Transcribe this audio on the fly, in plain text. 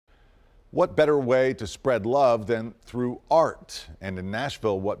What better way to spread love than through art? And in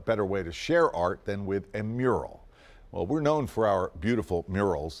Nashville, what better way to share art than with a mural? Well, we're known for our beautiful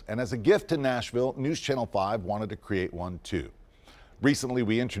murals, and as a gift to Nashville, News Channel 5 wanted to create one too. Recently,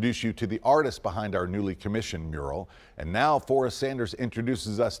 we introduced you to the artist behind our newly commissioned mural, and now Forrest Sanders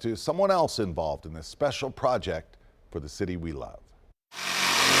introduces us to someone else involved in this special project for the city we love.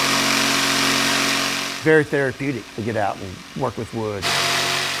 Very therapeutic to get out and work with wood.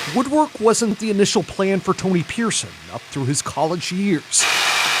 Woodwork wasn't the initial plan for Tony Pearson up through his college years.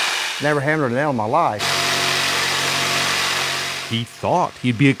 Never hammered a nail in my life. He thought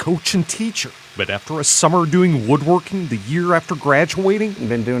he'd be a coach and teacher, but after a summer doing woodworking the year after graduating, I've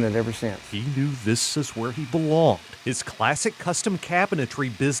been doing it ever since. he knew this is where he belonged. His classic custom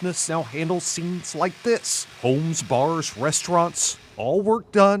cabinetry business now handles scenes like this. Homes, bars, restaurants, all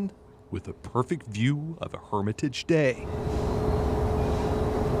work done with a perfect view of a Hermitage day.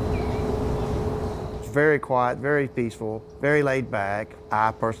 Very quiet, very peaceful, very laid back.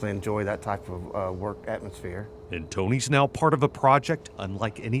 I personally enjoy that type of work atmosphere. And Tony's now part of a project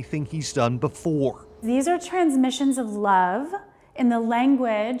unlike anything he's done before. These are transmissions of love in the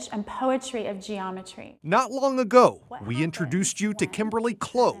language and poetry of geometry. Not long ago, we introduced you to Kimberly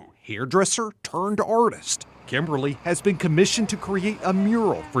Clough, hairdresser turned artist. Kimberly has been commissioned to create a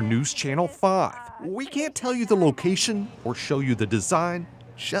mural for News Channel 5. We can't tell you the location or show you the design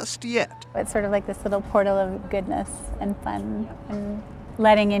just yet. It's sort of like this little portal of goodness and fun and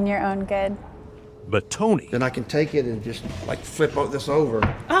letting in your own good. But Tony Then I can take it and just like flip this over.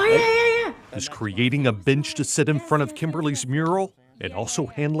 Oh, yeah. is creating a bench to sit in front of Kimberly's mural and also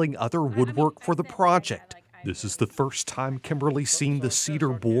handling other woodwork for the project. This is the first time Kimberly's seen the cedar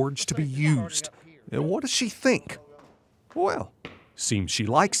boards to be used. And what does she think? Well, seems she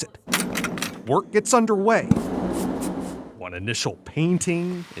likes it. Work gets underway. One initial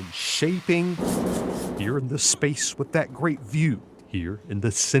painting and shaping here in the space with that great view here in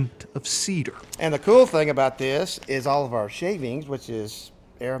the scent of cedar. And the cool thing about this is all of our shavings, which is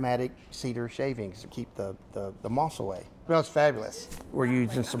aromatic cedar shavings to keep the moss away. Well, it's fabulous. We're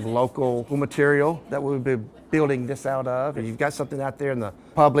using some local material that we'll be building this out of. And you've got something out there in the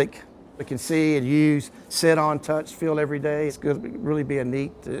public that can see and use, sit on, touch, feel every day. It's going to really be a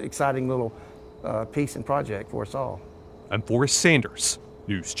neat, exciting little piece and project for us all. I'm Forrest Sanders,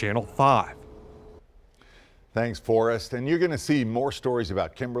 News Channel 5. Thanks, Forrest. And you're going to see more stories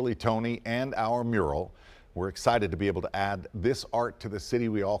about Kimberly, Tony, and our mural. We're excited to be able to add this art to the city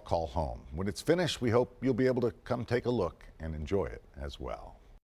we all call home. When it's finished, we hope you'll be able to come take a look and enjoy it as well.